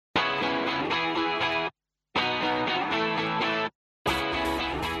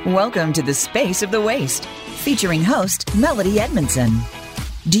Welcome to the Space of the Waist, featuring host Melody Edmondson.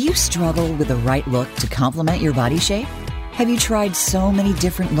 Do you struggle with the right look to complement your body shape? Have you tried so many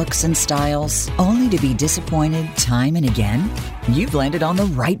different looks and styles, only to be disappointed time and again? You've landed on the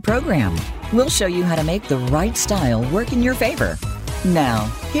right program. We'll show you how to make the right style work in your favor. Now,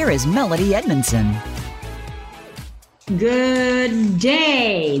 here is Melody Edmondson. Good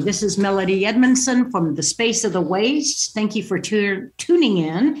day. This is Melody Edmondson from the Space of the Waist. Thank you for tuning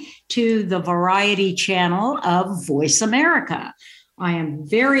in to the variety channel of Voice America. I am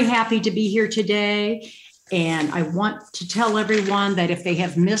very happy to be here today, and I want to tell everyone that if they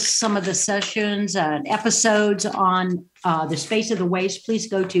have missed some of the sessions and episodes on the Space of the Waist, please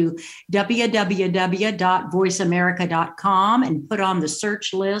go to www.voiceamerica.com and put on the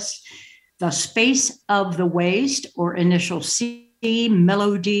search list the Space of the Waist, or initial C,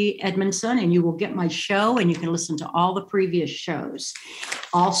 Melody Edmondson, and you will get my show and you can listen to all the previous shows.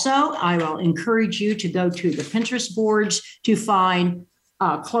 Also, I will encourage you to go to the Pinterest boards to find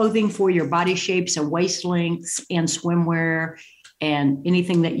clothing for your body shapes and waist lengths and swimwear and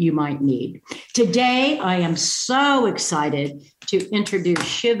anything that you might need. Today, I am so excited to introduce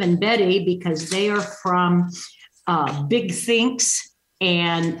Shiv and Betty because they are from Bigthinx.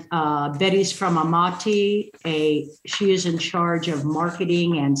 And Betty's from Amati. She is in charge of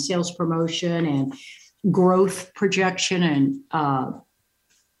marketing and sales promotion and growth projection and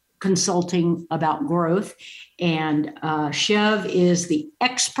consulting about growth. And Shiv is the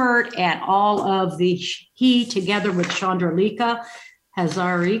expert at all of he together with Chandralika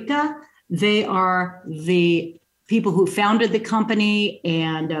Hazarika. They are the people who founded the company,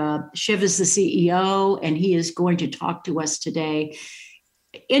 and Shiv is the CEO, and he is going to talk to us today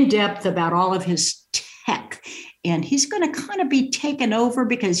in depth about all of his tech. And he's going to kind of be taken over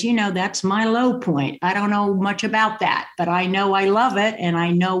because, that's my low point. I don't know much about that, but I know I love it. And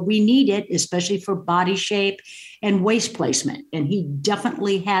I know we need it, especially for body shape and waist placement. And he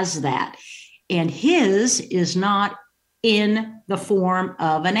definitely has that. And his is not in the form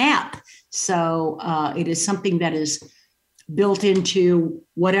of an app. So it is something that is built into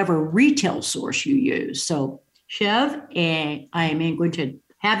whatever retail source you use. So Shiv, I am going to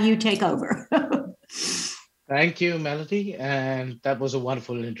have you take over. Thank you, Melody. And that was a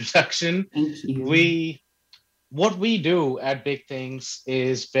wonderful introduction. Thank you. What we do at Bigthinx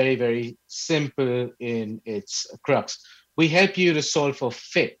is very, very simple in its crux. We help you to solve for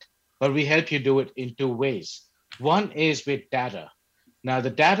fit, but we help you do it in two ways. One is with data. Now,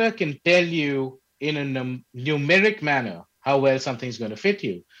 the data can tell you in a numeric manner how well something's going to fit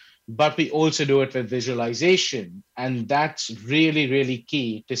you. But we also do it with visualization. And that's really, really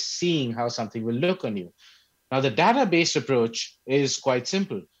key to seeing how something will look on you. Now, the data-based approach is quite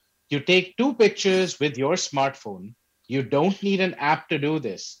simple. You take two pictures with your smartphone. You don't need an app to do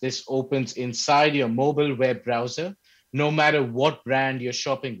this. This opens inside your mobile web browser, no matter what brand you're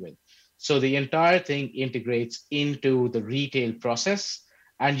shopping with. So the entire thing integrates into the retail process.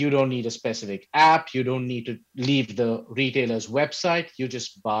 And you don't need a specific app. You don't need to leave the retailer's website. You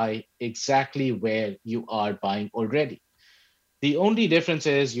just buy exactly where you are buying already. The only difference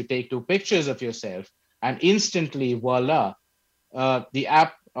is you take two pictures of yourself and instantly, voila, the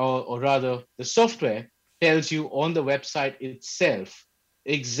app, or rather the software, tells you on the website itself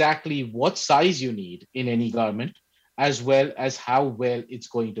exactly what size you need in any garment, as well as how well it's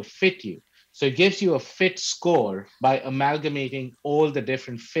going to fit you. So it gives you a fit score by amalgamating all the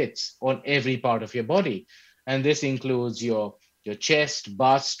different fits on every part of your body. And this includes your chest,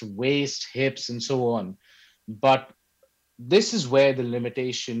 bust, waist, hips, and so on. But this is where the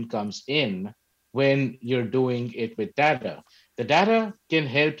limitation comes in when you're doing it with data. The data can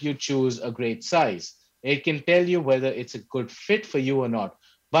help you choose a great size. It can tell you whether it's a good fit for you or not,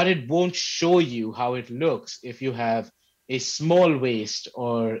 but it won't show you how it looks if you have a small waist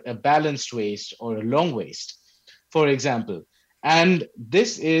or a balanced waist or a long waist, for example. And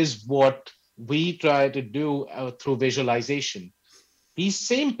this is what we try to do through visualization. These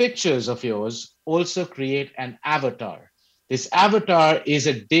same pictures of yours also create an avatar. This avatar is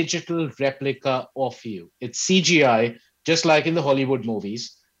a digital replica of you. It's CGI, just like in the Hollywood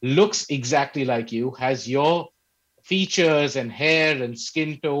movies, looks exactly like you, has your features and hair and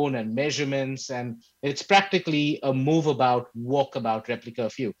skin tone and measurements, and it's practically a move about, walk about replica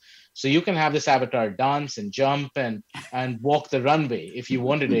of you. So you can have this avatar dance and jump and walk the runway if you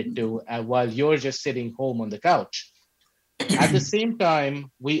wanted it to, while you're just sitting home on the couch. At the same time,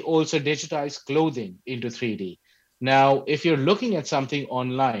 we also digitize clothing into 3D. Now, if you're looking at something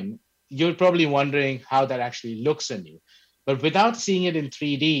online, you're probably wondering how that actually looks on you. But without seeing it in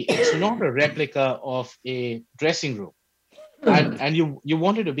 3D, it's not a replica of a dressing room. and you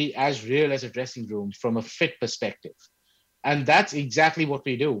want it to be as real as a dressing room from a fit perspective. And that's exactly what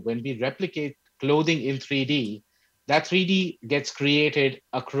we do. When we replicate clothing in 3D, that 3D gets created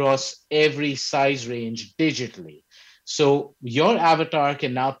across every size range digitally. So your avatar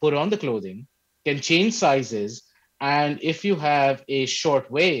can now put on the clothing, can change sizes. And if you have a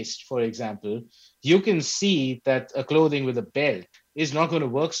short waist, for example, you can see that a clothing with a belt is not going to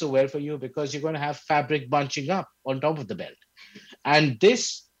work so well for you because you're going to have fabric bunching up on top of the belt. And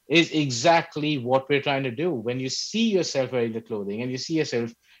this is exactly what we're trying to do. When you see yourself wearing the clothing and you see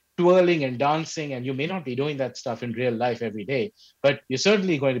yourself twirling and dancing, and you may not be doing that stuff in real life every day, but you're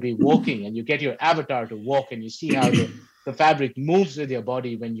certainly going to be walking, and you get your avatar to walk and you see how the fabric moves with your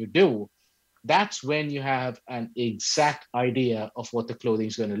body when you do. That's when you have an exact idea of what the clothing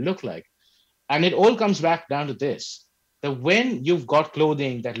is going to look like. And it all comes back down to this, that when you've got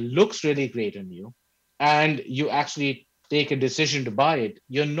clothing that looks really great on you and you actually take a decision to buy it,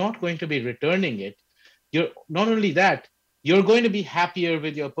 you're not going to be returning it. You're not only that, you're going to be happier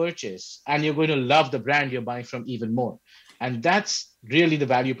with your purchase and you're going to love the brand you're buying from even more. And that's really the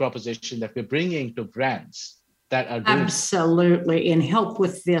value proposition that we're bringing to brands that are doing. Absolutely. And help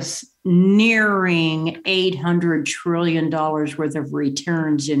with this nearing $800 trillion worth of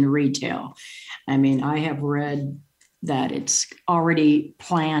returns in retail. I mean, I have read that it's already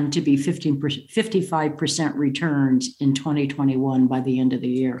planned to be 55% returns in 2021 by the end of the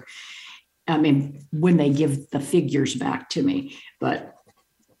year. I mean, when they give the figures back to me, but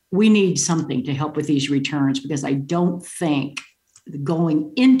we need something to help with these returns, because I don't think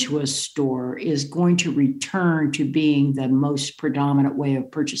going into a store is going to return to being the most predominant way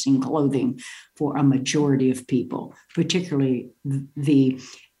of purchasing clothing for a majority of people, particularly the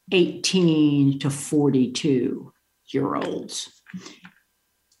 18 to 42-year-olds.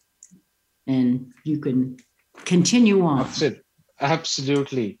 And you can continue on.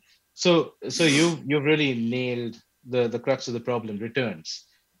 Absolutely. So you've really nailed the crux of the problem, returns.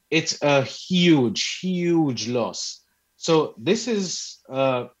 It's a huge loss. So this is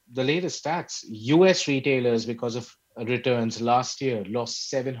the latest stats. US retailers, because of returns last year,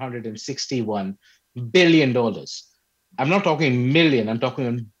 lost $761 billion. I'm not talking million, I'm talking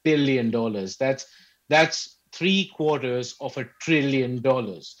 $1 billion. That's $750 billion.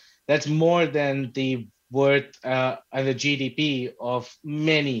 That's more than the worth and the GDP of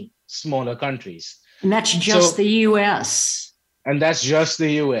many smaller countries. And that's just the US. And that's just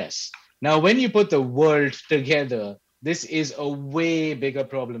the US. Now, when you put the world together, this is a way bigger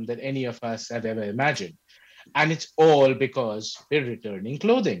problem than any of us have ever imagined. And it's all because we're returning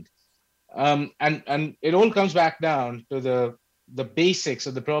clothing. And it all comes back down to the basics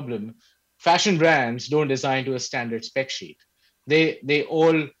of the problem. Fashion brands don't design to a standard spec sheet. They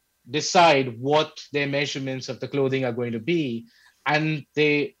all decide what their measurements of the clothing are going to be, and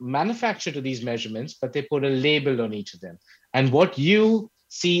they manufacture to these measurements, but they put a label on each of them. And what you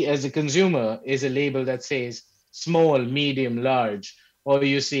see as a consumer is a label that says small, medium, large, or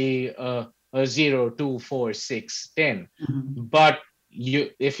you see a 0, 2, 4, 6, 10. Mm-hmm. But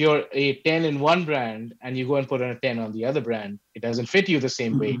if you're a 10 in one brand and you go and put on a 10 on the other brand, it doesn't fit you the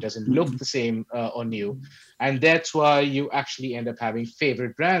same way. It doesn't look the same on you. And that's why you actually end up having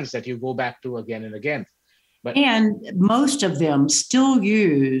favorite brands that you go back to again and again. And most of them still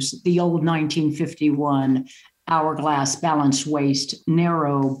use the old 1951 hourglass, balanced waist,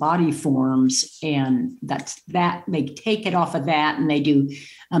 narrow body forms. And that's that. They take it off of that and they do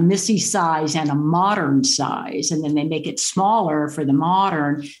a Missy size and a modern size. And then they make it smaller for the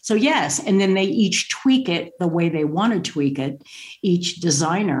modern. So yes, and then they each tweak it the way they want to tweak it, each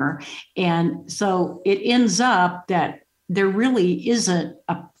designer. And so it ends up that there really isn't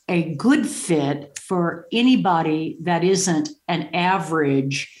a good fit for anybody that isn't an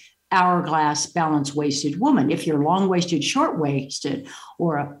average hourglass balanced waisted woman. If you're long waisted, short waisted,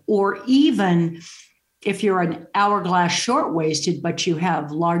 or even if you're an hourglass short waisted, but you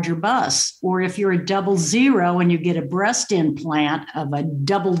have larger busts, or if you're a 00 and you get a breast implant of a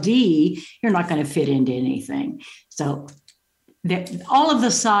double D, you're not going to fit into anything. So all of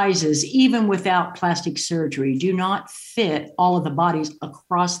the sizes, even without plastic surgery, do not fit all of the bodies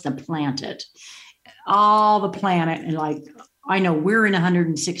across the planet. All the planet, and like, I know we're in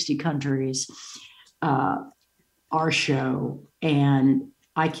 160 countries, our show, and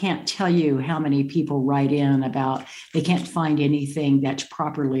I can't tell you how many people write in about they can't find anything that's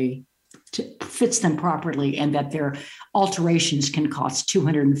fits them properly, and that their alterations can cost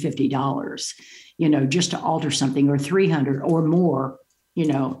 $250, just to alter something, or $300 or more,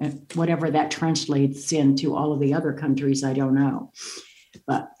 whatever that translates into all of the other countries, I don't know.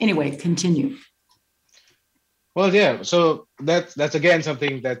 But anyway, continue. Well, yeah. So that's again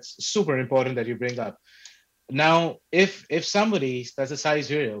something that's super important that you bring up. Now, if somebody that's a size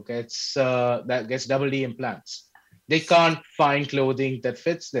zero gets double D implants, they can't find clothing that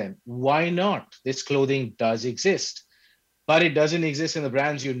fits them. Why not? This clothing does exist, but it doesn't exist in the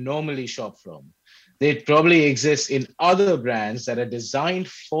brands you normally shop from. They probably exist in other brands that are designed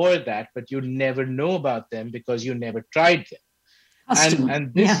for that, but you never know about them because you never tried them. And Custom.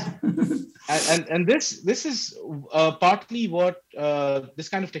 and Yeah. this and this is partly what this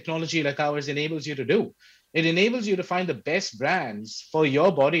kind of technology like ours enables you to do. It enables you to find the best brands for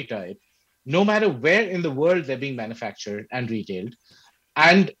your body type, no matter where in the world they're being manufactured and retailed.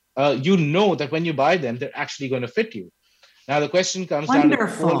 And you know that when you buy them, they're actually going to fit you. Now the question comes down to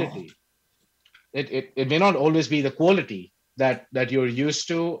Wonderful. quality. It may not always be the quality that you're used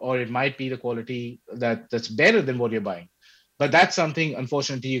to, or it might be the quality that's better than what you're buying. But that's something,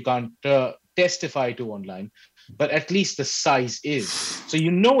 unfortunately, you can't testify to online. But at least the size is. So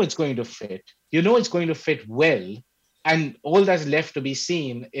you know it's going to fit. You know it's going to fit well. And all that's left to be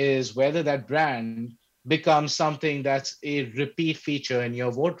seen is whether that brand becomes something that's a repeat feature in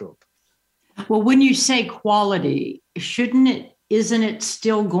your wardrobe. Well, when you say quality, isn't it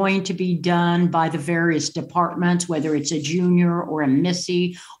still going to be done by the various departments, whether it's a junior or a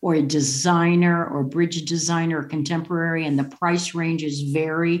Missy or a designer or bridge designer or contemporary, and the price ranges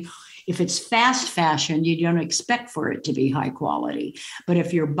vary? If it's fast fashion, you don't expect for it to be high quality. But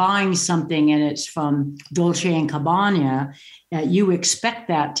if you're buying something and it's from Dolce and Gabbana, you expect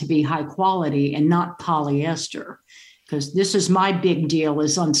that to be high quality and not polyester. Because this is my big deal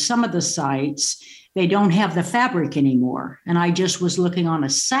is on some of the sites, they don't have the fabric anymore. And I just was looking on a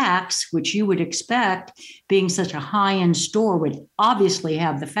Saks, which you would expect, being such a high-end store, would obviously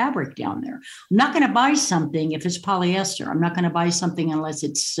have the fabric down there. I'm not going to buy something if it's polyester. I'm not going to buy something unless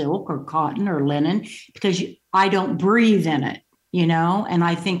it's silk or cotton or linen, because I don't breathe in it, And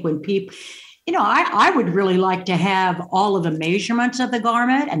I think when people, I would really like to have all of the measurements of the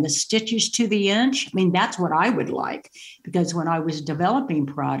garment and the stitches to the inch. I mean, that's what I would like, because when I was developing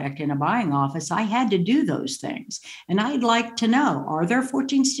product in a buying office, I had to do those things. And I'd like to know, are there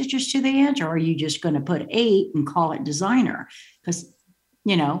 14 stitches to the inch, or are you just going to put 8 and call it designer? Because,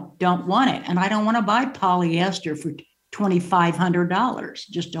 don't want it. And I don't want to buy polyester for $2,500.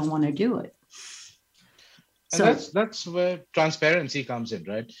 Just don't want to do it. And that's where transparency comes in,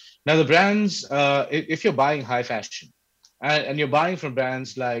 right? Now, the brands, if you're buying high fashion and you're buying from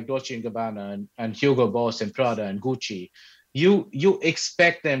brands like Dolce and Gabbana and Hugo Boss and Prada and Gucci, you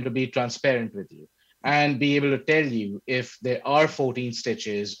expect them to be transparent with you and be able to tell you if there are 14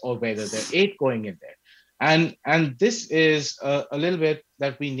 stitches or whether there are 8 going in there. And this is a little bit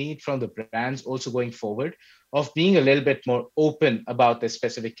that we need from the brands also going forward, of being a little bit more open about the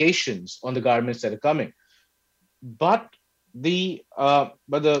specifications on the garments that are coming. But the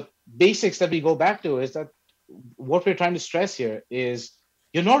basics that we go back to is that what we're trying to stress here is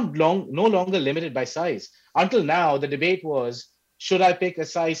you're no longer limited by size. Until now, the debate was, should I pick a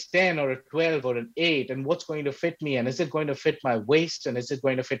size 10 or a 12 or an 8, and what's going to fit me, and is it going to fit my waist, and is it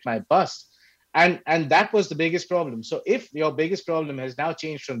going to fit my bust? And that was the biggest problem. So if your biggest problem has now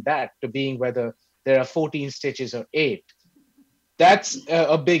changed from that to being whether there are 14 stitches or 8, that's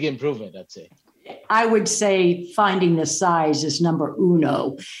a big improvement, I'd say. I would say finding the size is number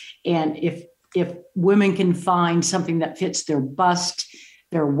uno. And if women can find something that fits their bust,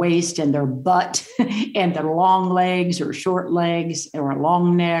 their waist, and their butt, and their long legs or short legs or a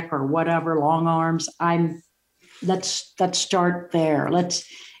long neck or whatever, long arms, let's start there.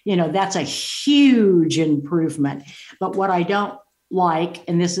 That's a huge improvement. But what I don't like,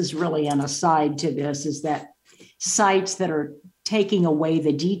 and this is really an aside to this, is that sites that are taking away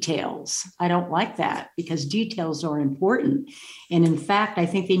the details. I don't like that, because details are important. And in fact, I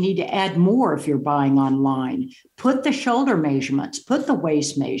think they need to add more if you're buying online. Put the shoulder measurements, put the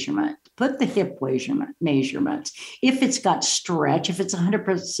waist measurement, put the hip measurements. If it's got stretch, if it's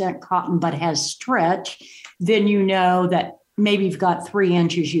 100% cotton but has stretch, then you know that maybe you've got 3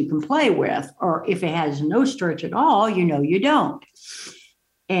 inches you can play with. Or if it has no stretch at all, you don't.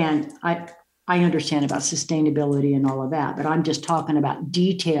 And I understand about sustainability and all of that, but I'm just talking about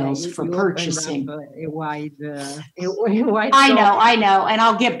details for purchasing. A wide I know. And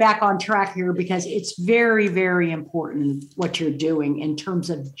I'll get back on track here, because it's very, very important what you're doing in terms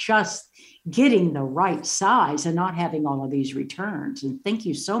of just getting the right size and not having all of these returns. And thank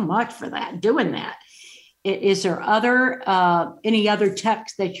you so much for doing that. Is there any other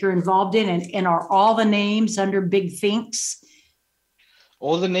techs that you're involved in, and are all the names under Bigthinx?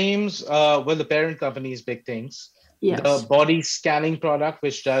 All the names, the parent company is Bigthinx. The Yes. body scanning product,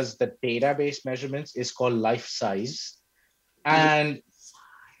 which does the database measurements, is called LYfsize. And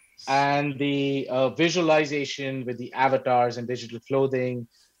the visualization with the avatars and digital clothing,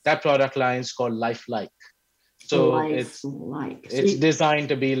 that product line is called LYLike. So LYfsize. it's designed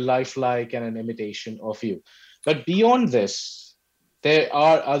to be lifelike and an imitation of you. But beyond this, there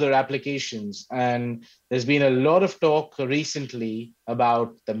are other applications, and there's been a lot of talk recently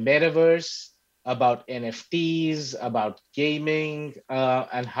about the metaverse, about NFTs, about gaming,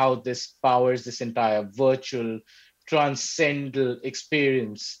 and how this powers this entire virtual transcendental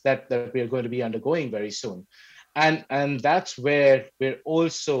experience that we're going to be undergoing very soon. And that's where we're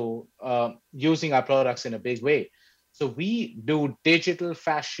also using our products in a big way. So we do digital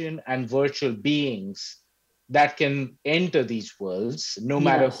fashion and virtual beings that can enter these worlds, no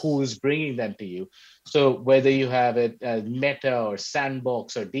matter who's bringing them to you. So whether you have it as Meta or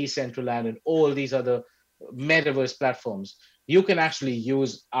Sandbox or Decentraland and all these other metaverse platforms, you can actually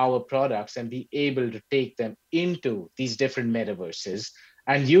use our products and be able to take them into these different metaverses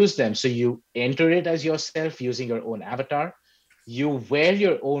and use them. So you enter it as yourself using your own avatar. You wear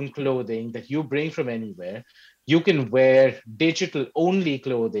your own clothing that you bring from anywhere. You can wear digital only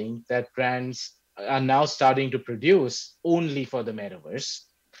clothing that brands are now starting to produce only for the metaverse.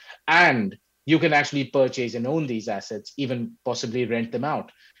 And you can actually purchase and own these assets, even possibly rent them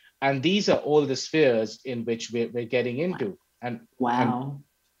out. And these are all the spheres in which we're getting into. And rent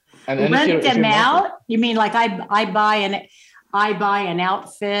them out? You mean like I buy an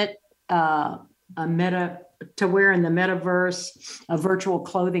outfit, to wear in the metaverse, a virtual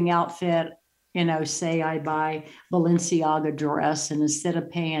clothing outfit. Say I buy Balenciaga dress, and instead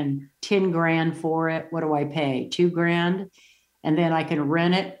of paying 10 grand for it, what do I pay? 2 grand. And then I can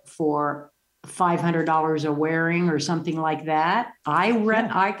rent it for $500 a wearing or something like that. I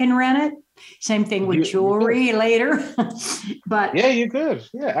can rent it. Same thing with jewelry later. But yeah, you could.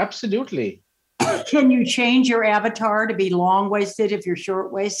 Yeah, absolutely. Can you change your avatar to be long-waisted if you're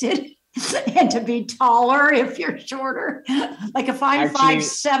short-waisted? And to be taller if you're shorter? Like if I'm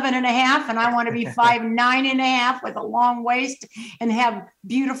 5'7" and a half and I want to be 5'9" and a half with a long waist and have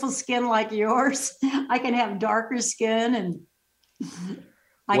beautiful skin like yours, I can have darker skin and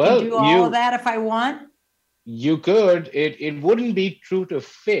I can do all of that if I want. You could. It wouldn't be true to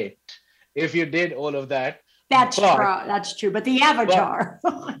fit if you did all of that. That's true. That's true. But the avatar.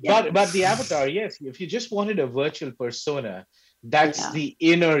 But the avatar, yes. If you just wanted a virtual persona, that's the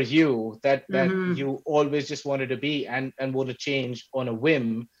inner you that you always just wanted to be and want to change on a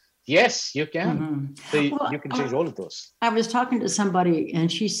whim. Yes, you can. So you can change all of those. I was talking to somebody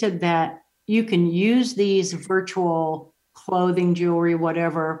and she said that you can use these virtual clothing, jewelry,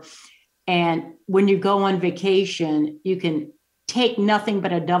 whatever. And when you go on vacation, you can take nothing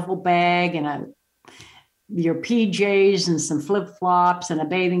but a duffel bag and your PJs and some flip-flops and a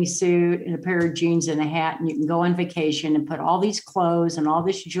bathing suit and a pair of jeans and a hat, and you can go on vacation and put all these clothes and all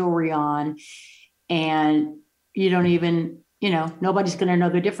this jewelry on, and you don't even, nobody's going to know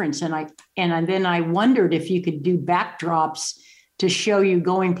the difference. And then I wondered if you could do backdrops to show you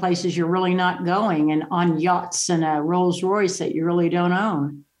going places you're really not going, and on yachts and a Rolls Royce that you really don't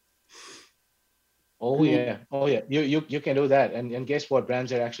own. Oh yeah. You can do that, and guess what?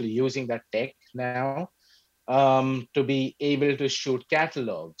 Brands are actually using that tech now to be able to shoot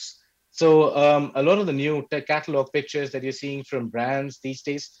catalogs. So a lot of the new catalog pictures that you're seeing from brands these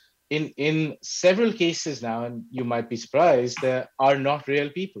days, in several cases now, and you might be surprised, are not real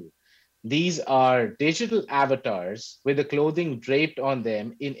people. These are digital avatars with the clothing draped on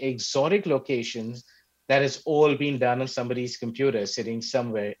them in exotic locations that has all been done on somebody's computer sitting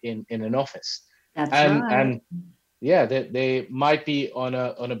somewhere in an office. That's right. And yeah, they might be on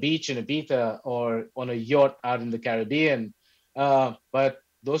a beach in Ibiza or on a yacht out in the Caribbean, but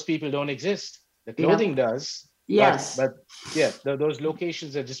those people don't exist. The clothing does. Yes. But yeah, those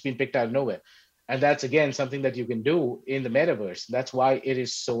locations have just been picked out of nowhere. And that's, again, something that you can do in the metaverse. That's why it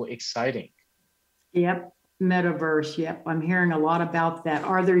is so exciting. Yep. Metaverse. Yep. I'm hearing a lot about that.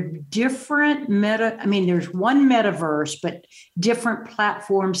 Are there different there's one metaverse, but different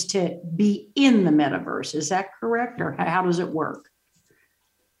platforms to be in the metaverse. Is that correct? Or how does it work?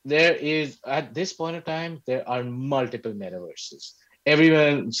 There is, at this point in time, there are multiple metaverses.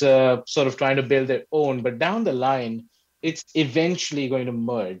 Everyone's sort of trying to build their own, but down the line, it's eventually going to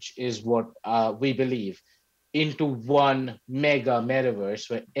merge, is what we believe, into one mega metaverse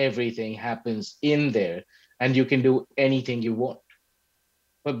where everything happens in there and you can do anything you want.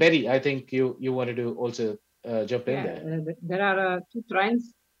 But Betty, I think you wanted to also jump in there. There are two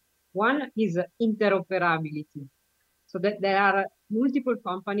trends. One is interoperability. So that there are multiple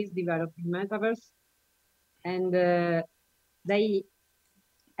companies developing metaverse, and they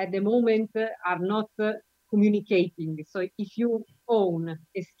at the moment are not communicating. So if you own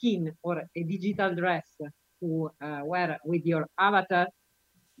a skin or a digital dress to wear with your avatar,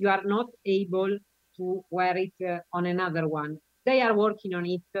 you are not able to wear it on another one. They are working on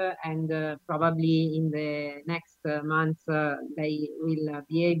it, and probably in the next months they will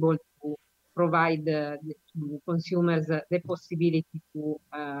be able to provide to consumers the possibility to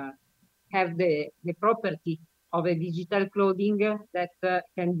have the property of a digital clothing that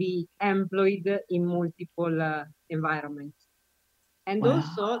can be employed in multiple environments. And Wow.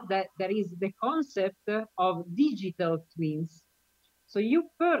 also that there is the concept of digital twins. So you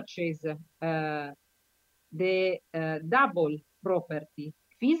purchase the double property,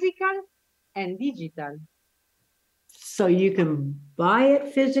 physical and digital. So you can buy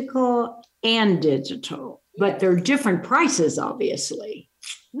it physical and digital, but they're different prices, obviously.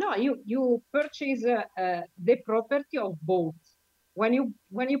 No, you purchase the property of both. When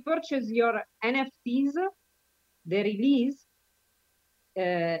you purchase your NFTs, the release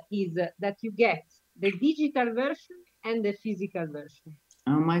is that you get the digital version and the physical version.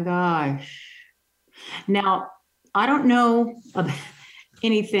 Oh my gosh. Now, I don't know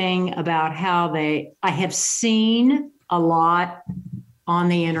anything about how I have seen a lot on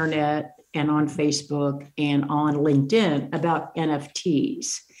the internet and on Facebook and on LinkedIn about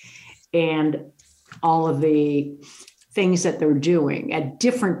NFTs and all of the things that they're doing at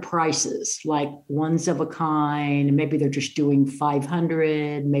different prices, like ones of a kind. Maybe they're just doing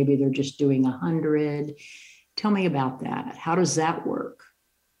 500, maybe they're just doing 100. Tell me about that. How does that work?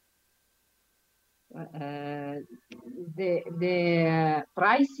 The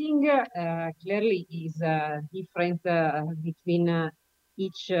pricing clearly is different between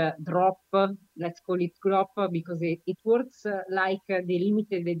each drop. Let's call it drop because it works like the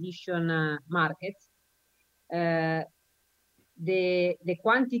limited edition market. The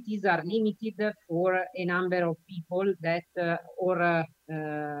quantities are limited for a number of people that or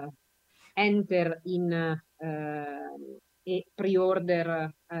enter in a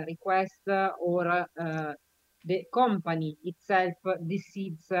pre-order request, or the company itself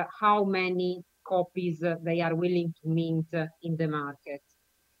decides how many copies they are willing to mint in the market.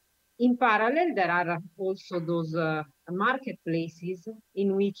 In parallel, there are also those marketplaces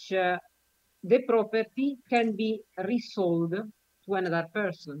in which the property can be resold to another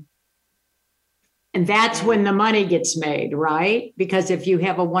person. And that's when the money gets made, right? Because if you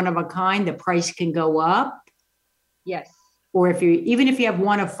have a one of a kind, the price can go up. Yes. Or even if you have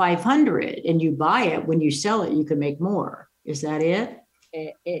one of 500 and you buy it, when you sell it, you can make more. Is that it?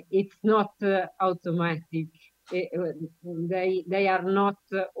 It's not automatic. They are not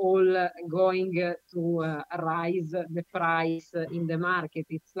all going to rise the price in the market.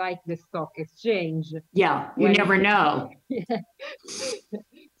 It's like the stock exchange. Yeah, you never know.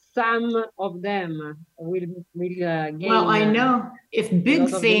 Some of them will gain. Well, I know if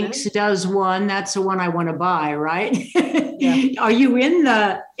Bigthinx does one, that's the one I want to buy, right? Yeah. Are you in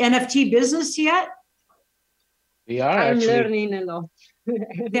the NFT business yet? We are. I'm learning a lot.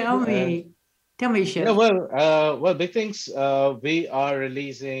 Tell me, Shiv. Yeah, well, Bigthinx, we are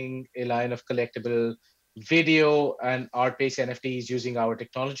releasing a line of collectible video and art-based NFTs using our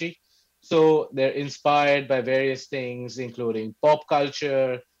technology. So they're inspired by various things, including pop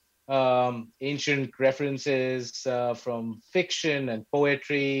culture, ancient references from fiction and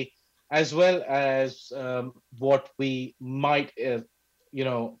poetry, as well as what we might,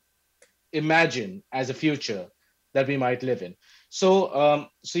 imagine as a future that we might live in. So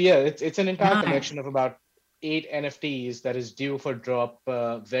yeah, it's an entire collection of about 8 NFTs that is due for drop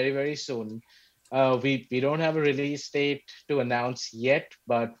very, very soon. We don't have a release date to announce yet,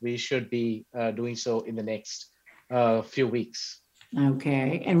 but we should be doing so in the next few weeks.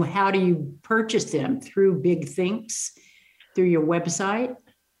 Okay. And how do you purchase them? Through Bigthinx, through your website?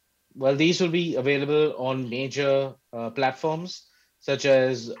 Well, these will be available on major platforms such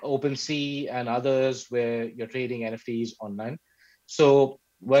as OpenSea and others where you're trading NFTs online. So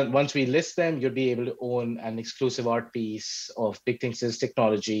once we list them, you'll be able to own an exclusive art piece of Bigthinx's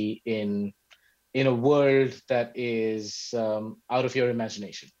technology in a world that is out of your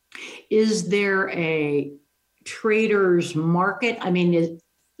imagination. Is there a trader's market? I mean,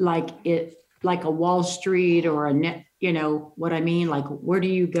 like a Wall Street or a net, you know what I mean? Like, where do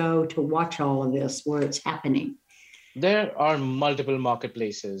you go to watch all of this, where it's happening? There are multiple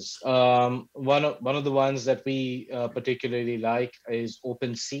marketplaces. One of the ones that we particularly like is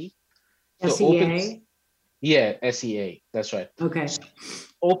OpenSea. SEA? SEA. That's right. Okay.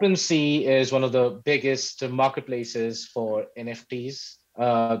 OpenSea is one of the biggest marketplaces for NFTs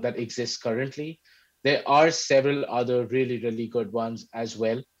that exists currently. There are several other really, really good ones as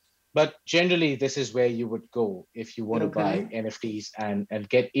well. But generally, this is where you would go if you want to buy NFTs and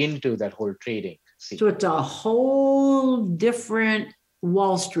get into that whole trading scene. So it's a whole different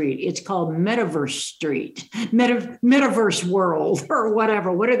Wall Street. It's called Metaverse Street, Metaverse World, or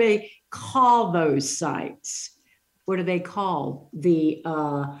whatever. What do they call those sites? What do they call the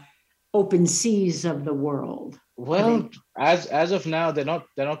open seas of the world? Well, as of now, they're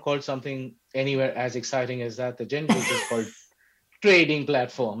not called something anywhere as exciting as that. They're generally just called trading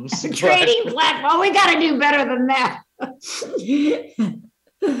platforms. Trading platform. We got to do better than that.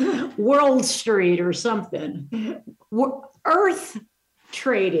 World Street or something. Earth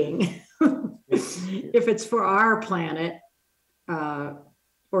trading, if it's for our planet,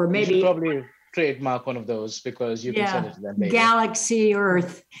 or maybe you should probably trademark one of those because you can send it to them later. Galaxy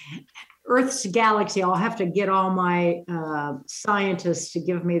Earth's galaxy. I'll have to get all my scientists to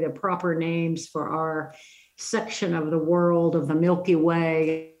give me the proper names for our section of the world of the Milky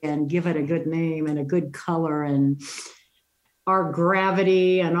Way and give it a good name and a good color, and our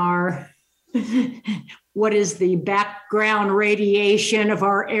gravity and our what is the background radiation of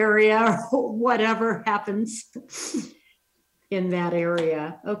our area, whatever happens in that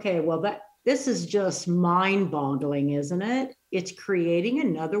area. Okay, well, this is just mind-boggling, isn't it? It's creating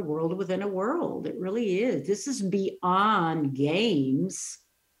another world within a world. It really is. This is beyond games.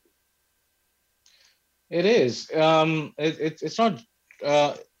 It is. It's not,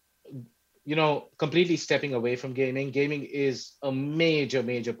 completely stepping away from gaming. Gaming is a major,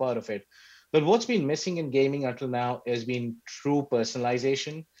 major part of it. But what's been missing in gaming until now has been true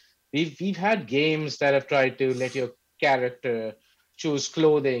personalization. We've had games that have tried to let your character choose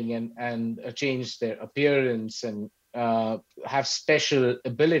clothing and change their appearance and have special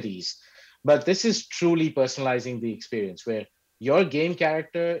abilities. But this is truly personalizing the experience where your game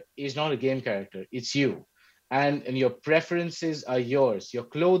character is not a game character, it's you. And your preferences are yours. Your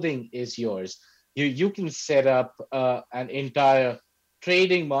clothing is yours. You can set up an entire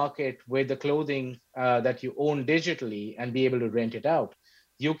trading market with the clothing that you own digitally and be able to rent it out.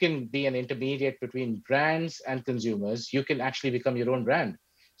 You can be an intermediate between brands and consumers. You can actually become your own brand.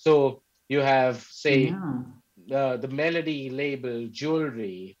 So you have, say, the Melody label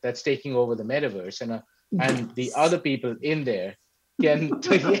jewelry that's taking over the metaverse, and the other people in there can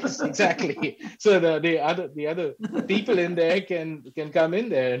yes, exactly. So the other people in there can come in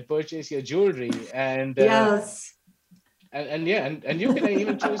there and purchase your jewelry, and yes, and you can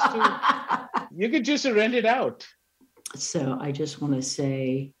even choose to rent it out. So I just want to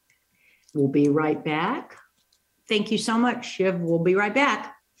say we'll be right back. Thank you so much, Shiv. We'll be right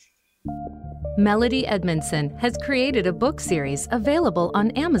back. Melody Edmondson has created a book series available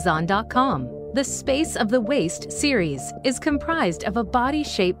on Amazon.com. The Space of the Waist series is comprised of a body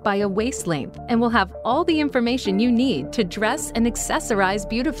shaped by a waist length and will have all the information you need to dress and accessorize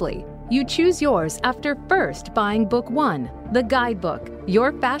beautifully. You choose yours after first buying Book 1, the Guidebook,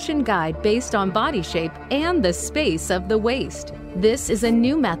 your fashion guide based on body shape and the space of the waist. This is a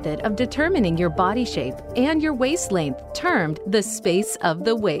new method of determining your body shape and your waist length, termed the Space of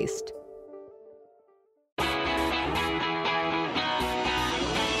the Waist.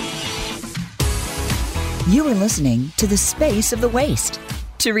 You are listening to The Space of the Waist.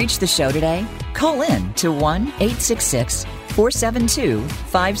 To reach the show today, call in to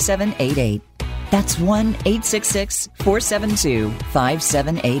 1-866-472-5788. That's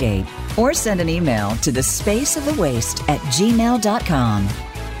 1-866-472-5788. Or send an email to thespaceofthewaist@gmail.com.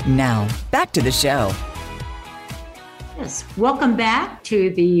 Now, back to the show. Yes, welcome back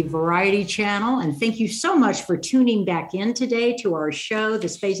to the Variety Channel, and thank you so much for tuning back in today to our show, The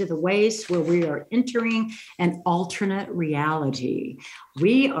Space of the Waist, where we are entering an alternate reality.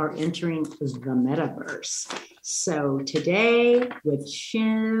 We are entering the metaverse. So today with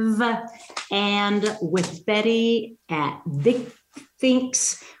Shiv and with Betty at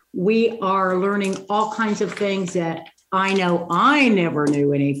Bigthinx, we are learning all kinds of things that I know I never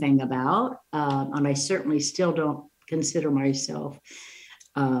knew anything about, and I certainly still don't consider myself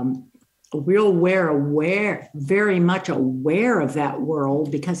very much aware of that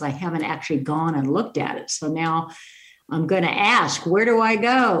world because I haven't actually gone and looked at it. So now I'm going to ask, where do I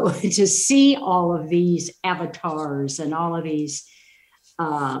go to see all of these avatars and all of these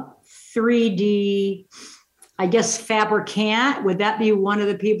 3D, I guess, fabricant? Would that be one of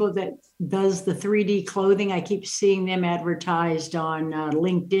the people that does the 3D clothing? I keep seeing them advertised on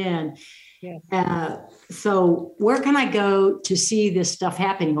LinkedIn. Yes. So where can I go to see this stuff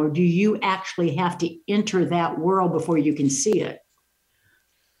happening? Or do you actually have to enter that world before you can see it?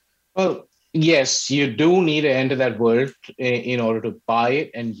 Well, yes, you do need to enter that world in order to buy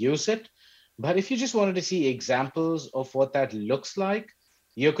it and use it. But if you just wanted to see examples of what that looks like,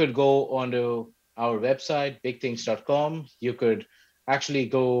 you could go onto our website, bigthinx.com. You could actually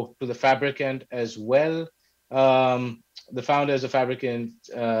go to the Fabricant as well. The founders of Fabricant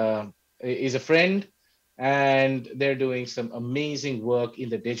is a friend, and they're doing some amazing work in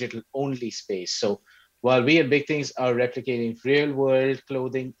the digital only space. So while we at Bigthinx are replicating real world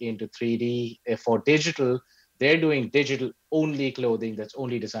clothing into 3D for digital, they're doing digital only clothing that's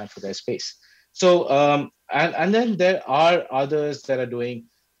only designed for their space. So, and then there are others that are doing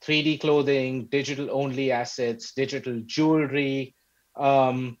 3D clothing, digital only assets, digital jewelry.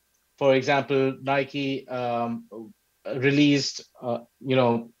 For example, Nike released,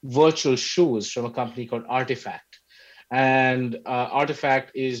 virtual shoes from a company called Artifact. And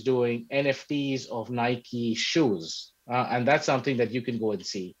Artifact is doing NFTs of Nike shoes. And that's something that you can go and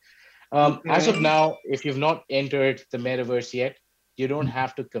see. As of now, if you've not entered the metaverse yet, you don't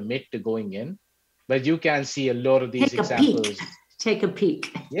have to commit to going in, but you can see a lot of these examples. Take a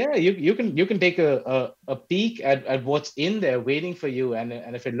peek. Yeah, you can take a peek at what's in there waiting for you,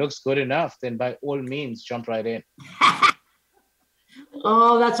 and if it looks good enough, then by all means jump right in.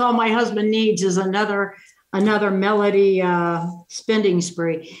 Oh, that's all my husband needs is another Melody spending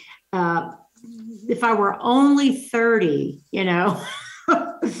spree. If I were only 30, I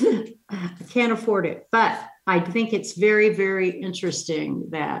can't afford it. But I think it's very, very interesting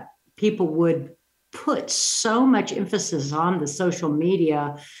that people would put so much emphasis on the social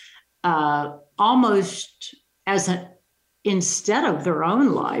media almost as instead of their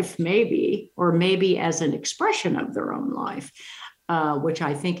own life, maybe, or maybe as an expression of their own life, which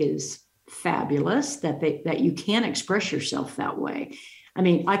I think is fabulous that you can express yourself that way. I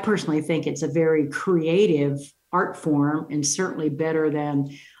mean, I personally think it's a very creative art form and certainly better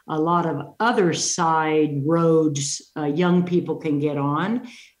than a lot of other side roads young people can get on.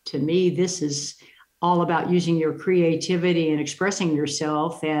 To me, this is all about using your creativity and expressing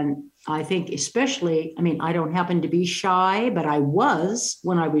yourself. And I think especially, I don't happen to be shy, but I was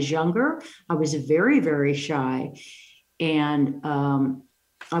when I was younger. I was very, very shy. And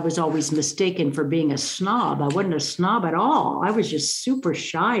I was always mistaken for being a snob. I wasn't a snob at all. I was just super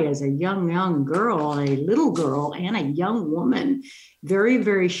shy as a young girl, a little girl and a young woman, very,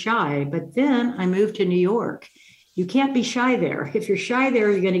 very shy. But then I moved to New York. You can't be shy there. If you're shy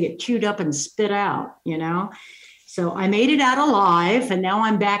there, you're going to get chewed up and spit out, So I made it out alive, and now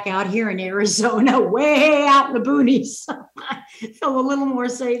I'm back out here in Arizona, way out in the boonies. I feel a little more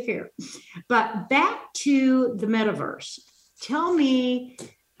safe here. But back to the metaverse. Tell me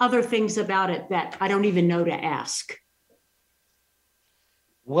other things about it that I don't even know to ask.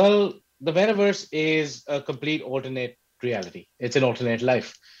 Well, the metaverse is a complete alternate reality. It's an alternate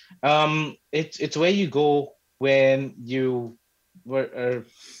life. It's where you go when you are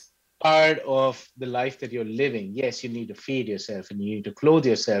part of the life that you're living. Yes, you need to feed yourself and you need to clothe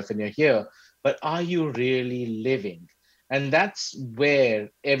yourself and you're here, but are you really living? And that's where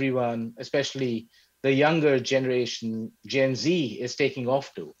everyone, especially the younger generation, Gen Z, is taking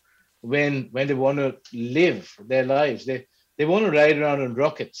off to. When they want to live their lives, they want to ride around on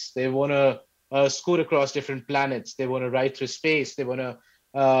rockets. They want to scoot across different planets. They want to ride through space. They want to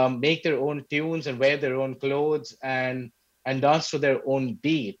make their own tunes and wear their own clothes and dance to their own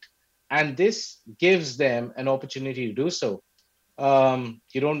beat. And this gives them an opportunity to do so.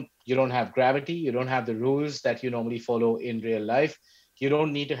 You don't have gravity. You don't have the rules that you normally follow in real life. You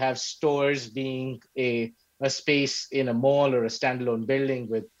don't need to have stores being a space in a mall or a standalone building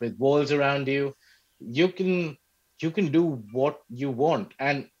with walls around you. You can do what you want.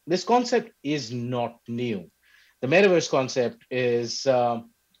 And this concept is not new. The metaverse concept is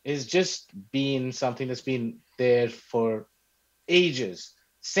just been something that's been there for ages.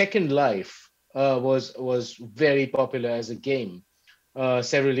 Second Life was very popular as a game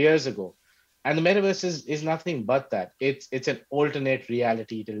several years ago. And the metaverse is nothing but that. It's an alternate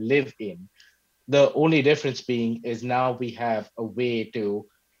reality to live in. The only difference being is now we have a way to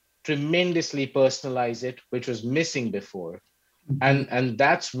tremendously personalize it, which was missing before. And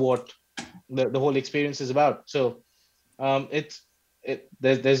that's what the whole experience is about. So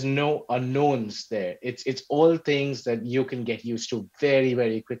there's no unknowns there. It's all things that you can get used to very,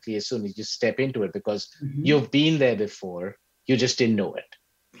 very quickly as soon as you step into it, because you've been there before. You just didn't know it.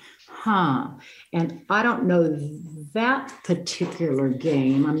 And I don't know that particular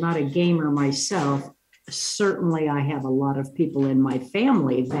game. I'm not a gamer myself. Certainly, I have a lot of people in my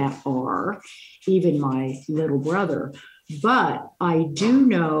family that are, even my little brother. But I do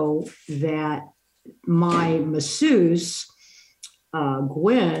know that my masseuse,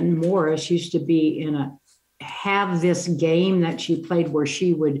 Gwen Morris, used to be have this game that she played where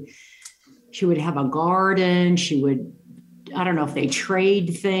she would she would have a garden. She would, I don't know if they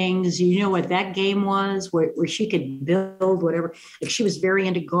trade things. You know what that game was, where she could build whatever. Like she was very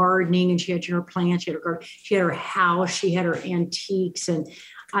into gardening, and she had her plants, she had her garden, she had her house, she had her antiques. And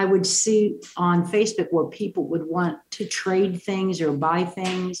I would see on Facebook where people would want to trade things or buy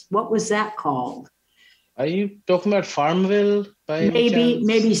things. What was that called? Are you talking about Farmville by any chance?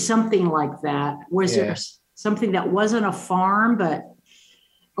 Maybe something like that. Was there something that wasn't a farm,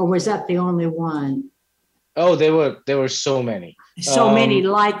 or was that the only one? Oh, there were so many. So many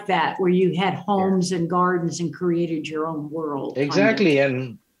like that, where you had homes and gardens and created your own world. Exactly.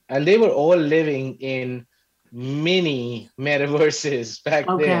 And they were all living in mini metaverses back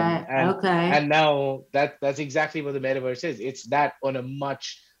then. And now that's exactly what the metaverse is. It's that on a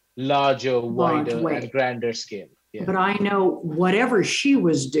much larger, wider, and grander scale. Yeah. But I know whatever she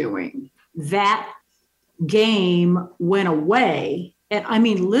was doing, that game went away. And I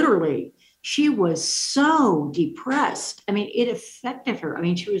mean, literally, she was so depressed. I mean, it affected her. I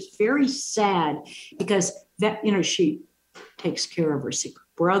mean, she was very sad because that, she takes care of her sick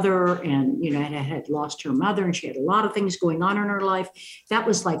brother and, had lost her mother, and she had a lot of things going on in her life. That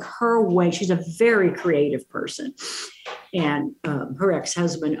was like her way. She's a very creative person. And her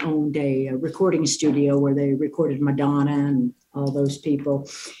ex-husband owned a recording studio where they recorded Madonna and all those people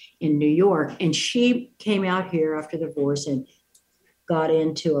in New York. And she came out here after the divorce and got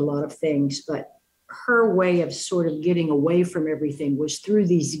into a lot of things, but her way of sort of getting away from everything was through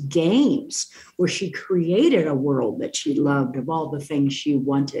these games where she created a world that she loved of all the things she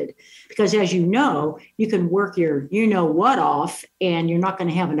wanted. Because as you know, you can work your what off, and you're not going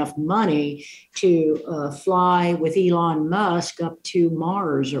to have enough money to fly with Elon Musk up to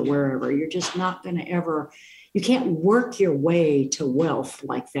Mars or wherever. You're just not going to ever, you can't work your way to wealth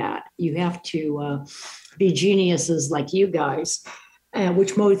like that. You have to be geniuses like you guys.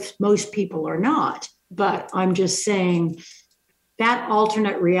 Which most people are not. But I'm just saying that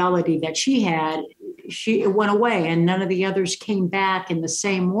alternate reality that she had, it went away, and none of the others came back in the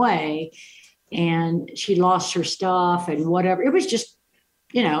same way. And she lost her stuff and whatever. It was just,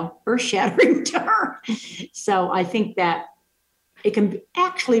 earth-shattering to her. So I think that it can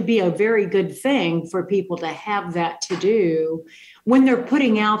actually be a very good thing for people to have that to do when they're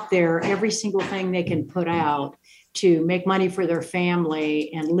putting out there every single thing they can put out to make money for their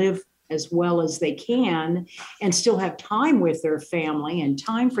family and live as well as they can, and still have time with their family and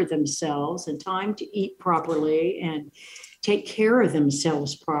time for themselves and time to eat properly and take care of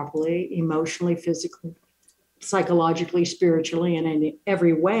themselves properly, emotionally, physically, psychologically, spiritually, and in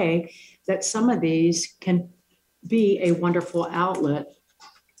every way, that some of these can be a wonderful outlet.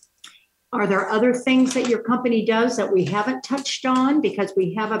 Are there other things that your company does that we haven't touched on? Because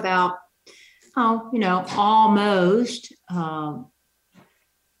we have about almost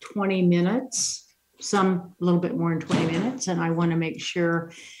 20 minutes, some a little bit more than 20 minutes. And I want to make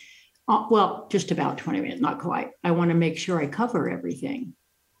sure, just about 20 minutes, not quite. I want to make sure I cover everything.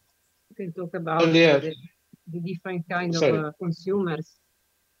 You can talk about the different kind of consumers,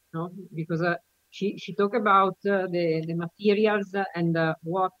 because she talked about the materials and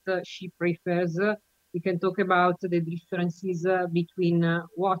what she prefers. We can talk about the differences between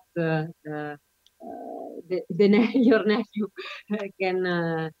what your nephew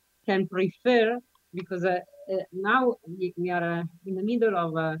can prefer, because now we are in the middle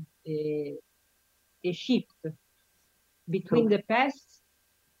of a shift between the past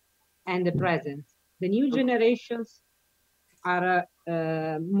and the present. The new generations are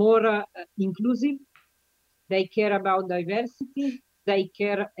more inclusive. They care about diversity. They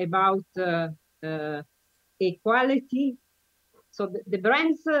care about equality. So the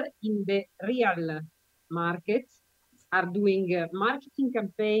brands in the real markets are doing marketing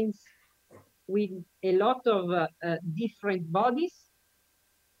campaigns with a lot of different bodies,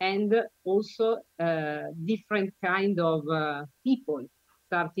 and also different kind of people,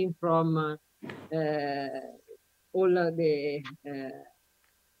 starting from all the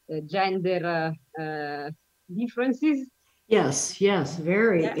gender differences. Yes,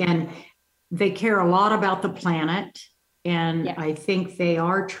 very. Yeah. And they care a lot about the planet. And yes. I think they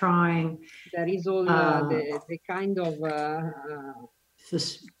are trying. There is all the kind of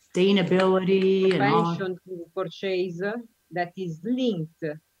sustainability and all. To purchase that is linked.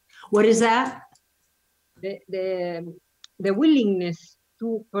 What is that? The willingness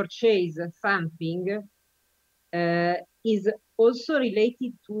to purchase something is also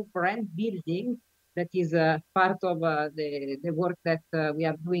related to brand building. That is part of the work that we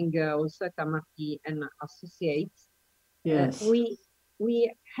are doing also at Amati and Associates. Yes.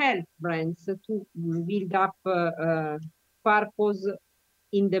 We help brands to build up purpose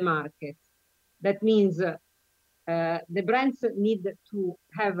in the market. That means the brands need to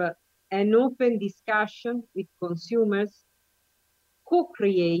have an open discussion with consumers,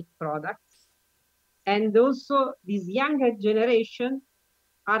 co-create products, and also this younger generation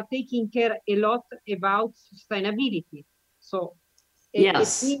are taking care a lot about sustainability. So it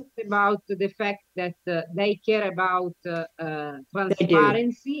means about the fact that they care about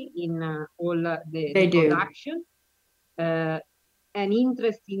transparency in all the production, an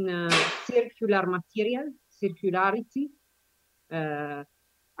interest in circular material, circularity,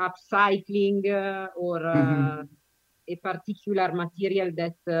 upcycling, or a particular material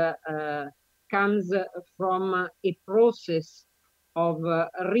that comes from a process of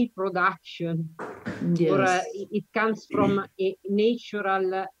reproduction, or it comes from a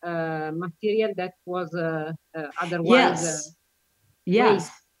natural material that was otherwise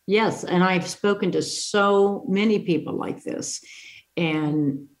Yes, and I've spoken to so many people like this,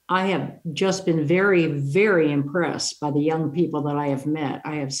 and I have just been very, very impressed by the young people that I have met.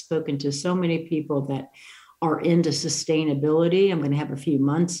 I have spoken to so many people that are into sustainability. I'm going to have a few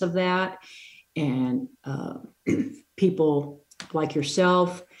months of that, and people like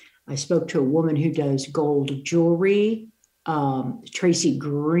yourself. I spoke to a woman who does gold jewelry, Tracy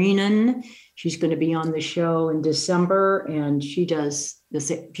Greenan. She's going to be on the show in December, and she does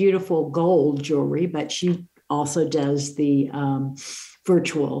this beautiful gold jewelry, but she also does the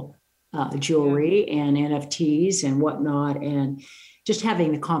virtual jewelry and NFTs and whatnot. And just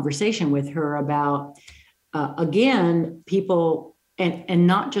having the conversation with her about, again, people, and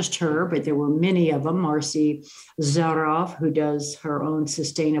not just her, but there were many of them. Marcy Zaroff, who does her own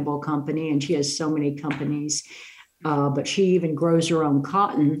sustainable company, and she has so many companies, but she even grows her own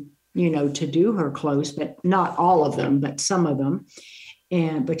cotton, to do her clothes, but not all of them, but some of them.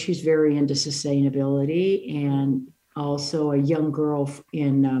 But she's very into sustainability. And also a young girl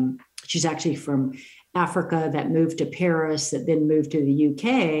she's actually from Africa that moved to Paris, that then moved to the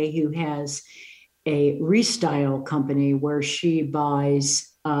UK, who has a restyle company where she buys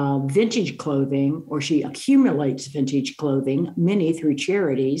vintage clothing, or she accumulates vintage clothing, many through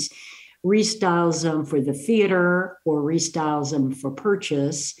charities, restyles them for the theater or restyles them for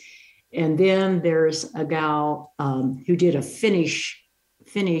purchase. And then there's a gal who did a Finnish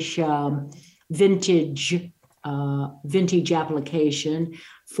vintage application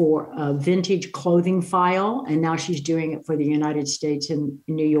for a vintage clothing file. And now she's doing it for the United States in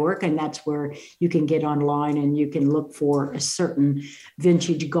New York. And that's where you can get online and you can look for a certain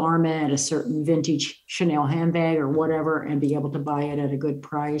vintage garment, a certain vintage Chanel handbag or whatever, and be able to buy it at a good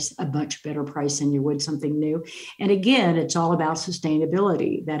price, a much better price than you would something new. And again, it's all about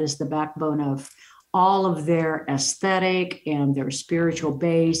sustainability. That is the backbone of all of their aesthetic and their spiritual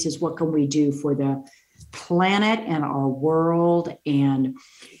base, is what can we do for the planet and our world. And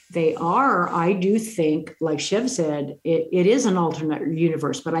they are, I do think, like Shiv said, it is an alternate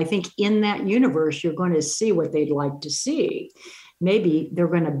universe, but I think in that universe, you're going to see what they'd like to see. Maybe they're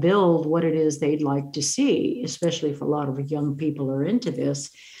going to build what it is they'd like to see, especially if a lot of young people are into this.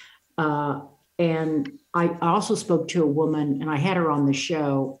 And I also spoke to a woman, and I had her on the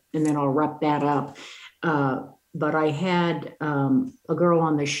show, and then I'll wrap that up. But I had a girl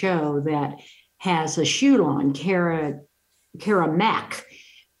on the show that has a shoe line, Kara Mack,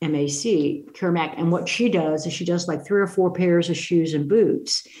 M-A-C, Kara Mack. And what she does is she does like 3 or 4 pairs of shoes and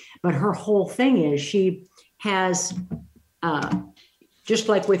boots. But her whole thing is she has, just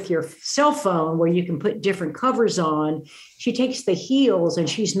like with your cell phone where you can put different covers on, she takes the heels and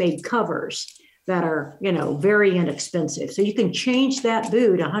she's made covers that are, very inexpensive. So you can change that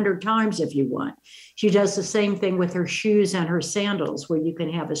boot 100 times if you want. She does the same thing with her shoes and her sandals, where you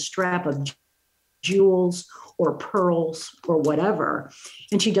can have a strap of jewels or pearls or whatever.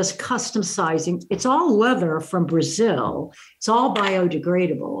 And she does custom sizing. It's all leather from Brazil. It's all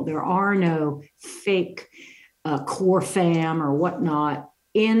biodegradable. There are no fake Corfam or whatnot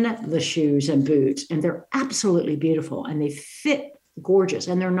in the shoes and boots. And they're absolutely beautiful, and they fit gorgeous.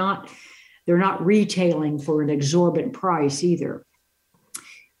 And they're not retailing for an exorbitant price either.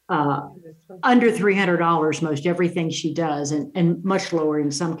 Under $300, most everything she does, and much lower in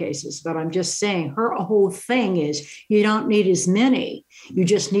some cases. But I'm just saying, her whole thing is you don't need as many. You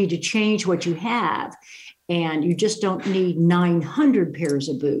just need to change what you have. And you just don't need 900 pairs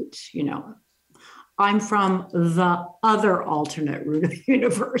of boots. I'm from the other alternate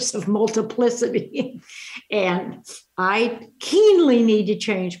universe of multiplicity. And I keenly need to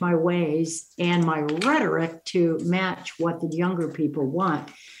change my ways and my rhetoric to match what the younger people want.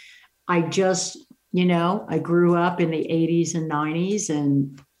 I just, I grew up in the 80s and 90s,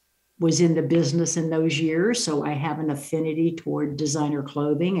 and was in the business in those years, so I have an affinity toward designer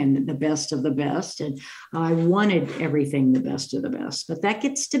clothing and the best of the best. And I wanted everything the best of the best. But that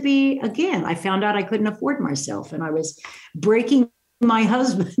gets to be, again, I found out I couldn't afford myself and I was breaking my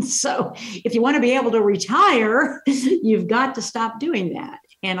husband. So if you want to be able to retire, you've got to stop doing that.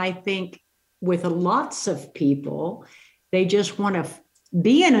 And I think with lots of people, they just want to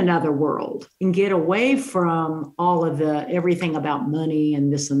be in another world and get away from all of the everything about money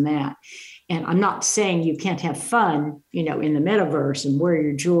and this and that. And I'm not saying you can't have fun, in the metaverse and wear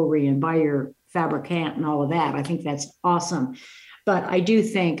your jewelry and buy your fabricant and all of that. I think that's awesome. But I do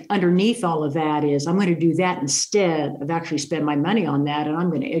think underneath all of that is I'm going to do that instead of actually spend my money on that. And I'm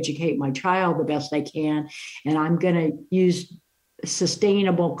going to educate my child the best I can. And I'm going to use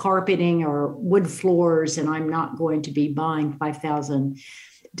sustainable carpeting or wood floors. And I'm not going to be buying 5,000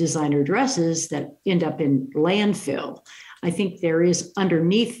 designer dresses that end up in landfill. I think there is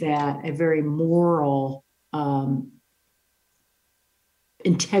underneath that a very moral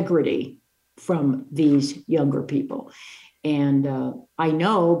integrity from these younger people. And I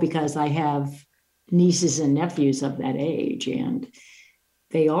know because I have nieces and nephews of that age, and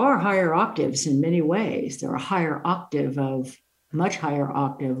they are higher octaves in many ways. They're a much higher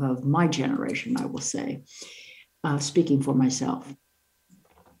octave of my generation, I will say, speaking for myself.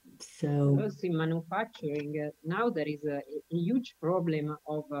 So also in manufacturing, now there is a huge problem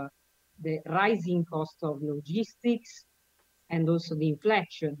of the rising cost of logistics and also the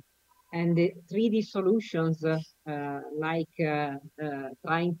inflation. And the 3D solutions, like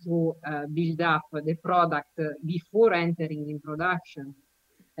trying to build up the product before entering in production,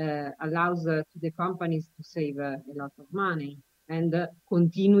 allows to the companies to save a lot of money. And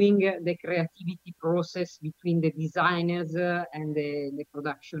continuing the creativity process between the designers and the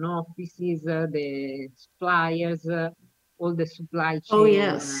production offices, the suppliers, all the supply chain. Oh,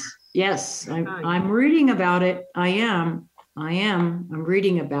 yes. I'm reading about it. I'm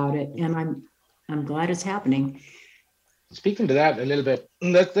reading about it, and I'm glad it's happening. Speaking to that a little bit,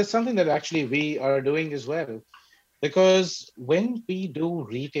 that's something that actually we are doing as well. Because when we do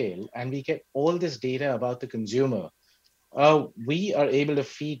retail and we get all this data about the consumer, we are able to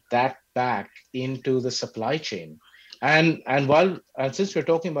feed that back into the supply chain. And since we're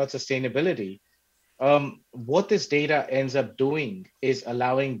talking about sustainability, what this data ends up doing is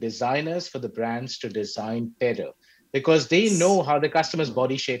allowing designers for the brands to design better, because they know how the customer's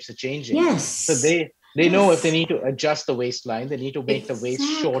body shapes are changing. Yes. So they know if they need to adjust the waistline, they need to make the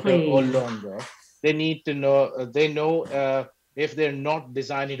waist shorter or longer. They need to know, if they're not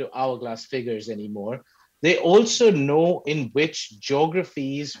designing to hourglass figures anymore. They also know in which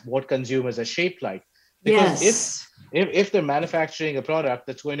geographies what consumers are shaped like. Because if they're manufacturing a product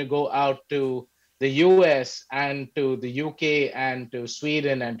that's going to go out to the US and to the UK and to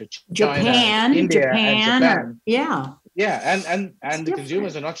Sweden and to China, and India and Japan. And the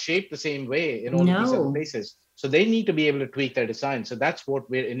consumers are not shaped the same way in all of these other places. So they need to be able to tweak their design. So that's what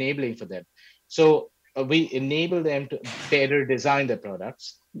we're enabling for them. So we enable them to better design their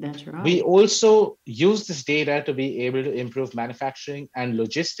products. That's right. We also use this data to be able to improve manufacturing and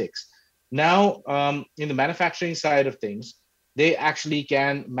logistics. Now, in the manufacturing side of things, they actually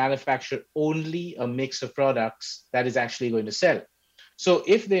can manufacture only a mix of products that is actually going to sell. So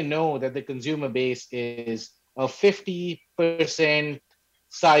if they know that the consumer base is a 50%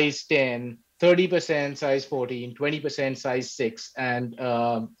 size 10, 30% size 14, 20% size 6, and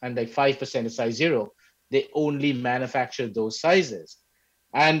like 5% is size 0, they only manufacture those sizes.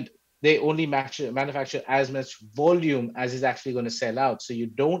 And they only manufacture as much volume as is actually going to sell out. So you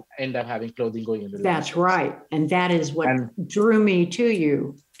don't end up having clothing going into the That's right. And that is what drew me to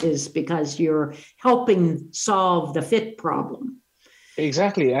you, is because you're helping solve the fit problem.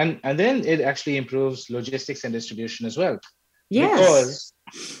 Exactly. And then it actually improves logistics and distribution as well. Yes. Because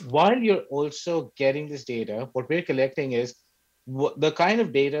while you're also getting this data, what we're collecting is the kind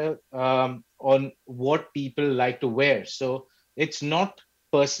of data on what people like to wear. So it's not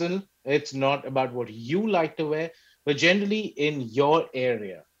personal. It's not about what you like to wear, but generally in your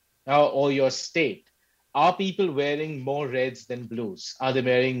area or your state, are people wearing more reds than blues? Are they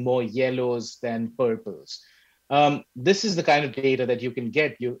wearing more yellows than purples? This is the kind of data that you can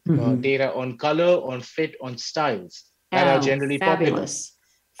get. Data on color, on fit, on styles that are generally fabulous.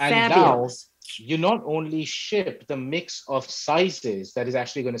 Popular. And now you not only ship the mix of sizes that is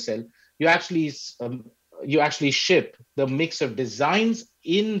actually going to sell, you actually ship the mix of designs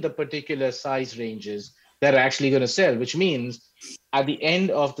in the particular size ranges that are actually going to sell, which means at the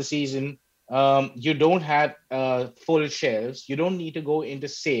end of the season, you don't have full shelves. You don't need to go into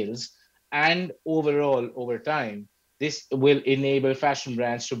sales. And overall, over time, this will enable fashion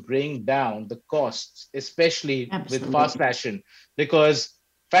brands to bring down the costs, especially Absolutely. with fast fashion, because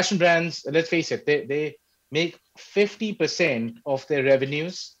fashion brands, let's face it, they make 50% of their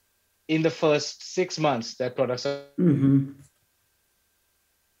revenues in the first 6 months that products are. Mm-hmm.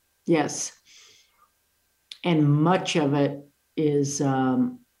 Yes. And much of it is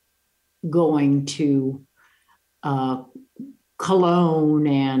going to cologne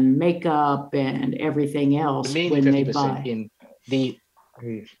and makeup and everything else Mainly when they 50% buy. in the.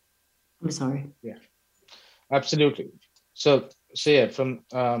 I'm sorry. Yeah, absolutely. So yeah, from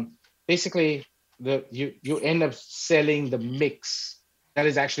basically you end up selling the mix that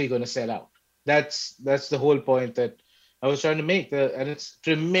is actually going to sell out. That's the whole point that I was trying to make. And it's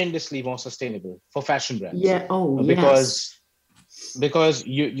tremendously more sustainable for fashion brands. Yeah. Oh, because yes. because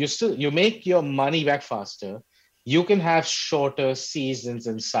you make your money back faster. You can have shorter seasons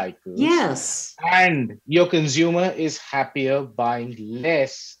and cycles. Yes. And your consumer is happier buying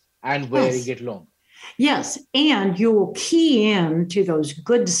less and wearing it long. Yes, and you will key in to those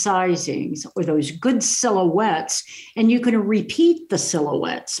good sizings or those good silhouettes, and you can repeat the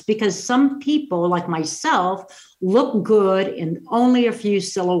silhouettes because some people, like myself, look good in only a few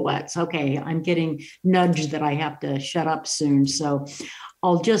silhouettes. Okay, I'm getting nudged that I have to shut up soon. So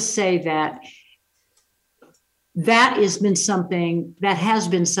I'll just say that has been something that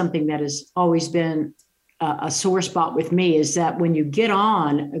has always been a sore spot with me, is that when you get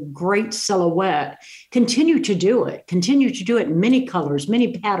on a great silhouette, continue to do it in many colors,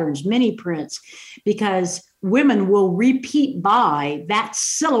 many patterns, many prints, because women will repeat buy that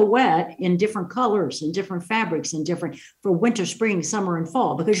silhouette in different colors and different fabrics and different for winter, spring, summer, and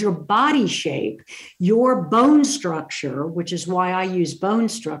fall, because your body shape, your bone structure, which is why I use bone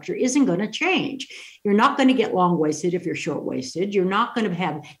structure, isn't going to change. You're not going to get long-waisted if you're short-waisted. You're not going to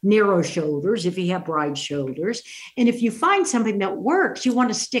have narrow shoulders if you have broad shoulders. And if you find something that works, you want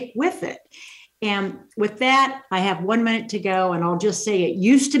to stick with it. And with that, I have 1 minute to go, and I'll just say it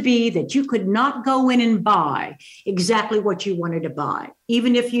used to be that you could not go in and buy exactly what you wanted to buy.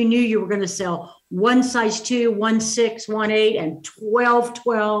 Even if you knew you were going to sell 1 size 2, 1 6, 1 8, and 12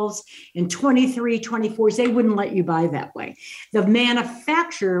 12s and 23 24s, they wouldn't let you buy that way. The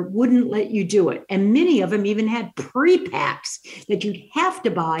manufacturer wouldn't let you do it. And many of them even had pre-packs that you'd have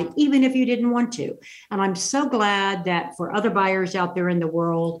to buy even if you didn't want to. And I'm so glad that for other buyers out there in the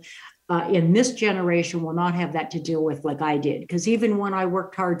world, in this generation will not have that to deal with like I did. Because even when I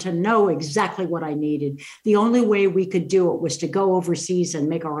worked hard to know exactly what I needed, the only way we could do it was to go overseas and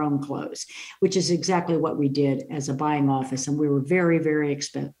make our own clothes, which is exactly what we did as a buying office. And we were very, very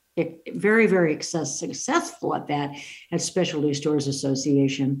successful at that at Specialty Stores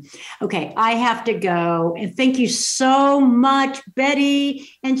Association. Okay, I have to go. And thank you so much, Betty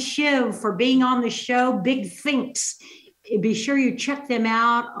and Shiv, for being on the show. Bigthinx. Be sure you check them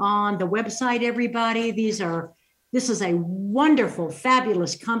out on the website, everybody. This is a wonderful,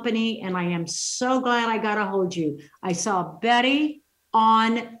 fabulous company, and I am so glad I got a hold of you. I saw Betty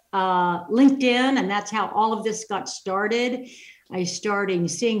on LinkedIn, and that's how all of this got started. I started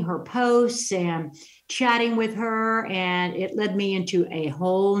seeing her posts and chatting with her, and it led me into a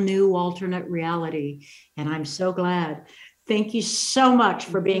whole new alternate reality, and I'm so glad. Thank you so much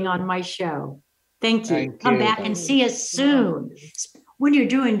for being on my show. Thank you. Come back and see us soon when you're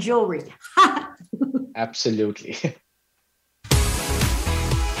doing jewelry. Absolutely.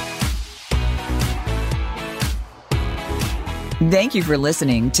 Thank you for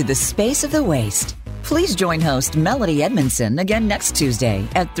listening to The Space of the Waist. Please join host Melody Edmondson again next Tuesday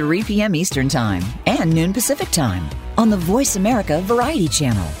at 3 p.m. Eastern Time and noon Pacific Time on the Voice America Variety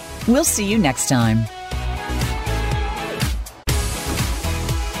Channel. We'll see you next time.